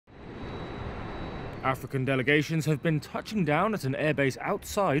African delegations have been touching down at an airbase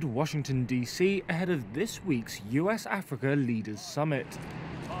outside Washington, D.C. ahead of this week's US-Africa Leaders Summit.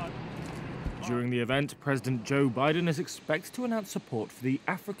 During the event, President Joe Biden is expected to announce support for the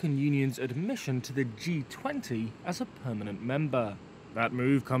African Union's admission to the G20 as a permanent member. That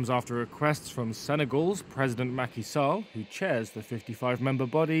move comes after requests from Senegal's President Macky Sall, who chairs the 55-member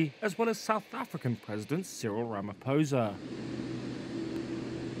body, as well as South African President Cyril Ramaphosa.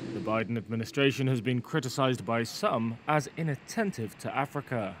 The Biden administration has been criticized by some as inattentive to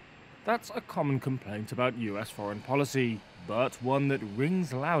Africa. That's a common complaint about US foreign policy, but one that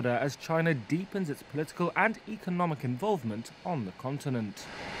rings louder as China deepens its political and economic involvement on the continent.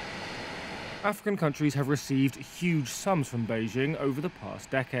 African countries have received huge sums from Beijing over the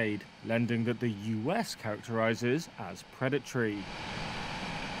past decade, lending that the US characterizes as predatory.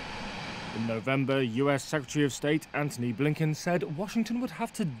 In November, US Secretary of State Antony Blinken said Washington would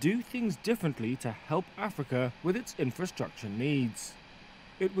have to do things differently to help Africa with its infrastructure needs.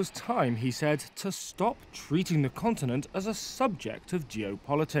 It was time, he said, to stop treating the continent as a subject of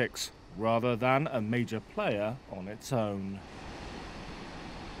geopolitics, rather than a major player on its own.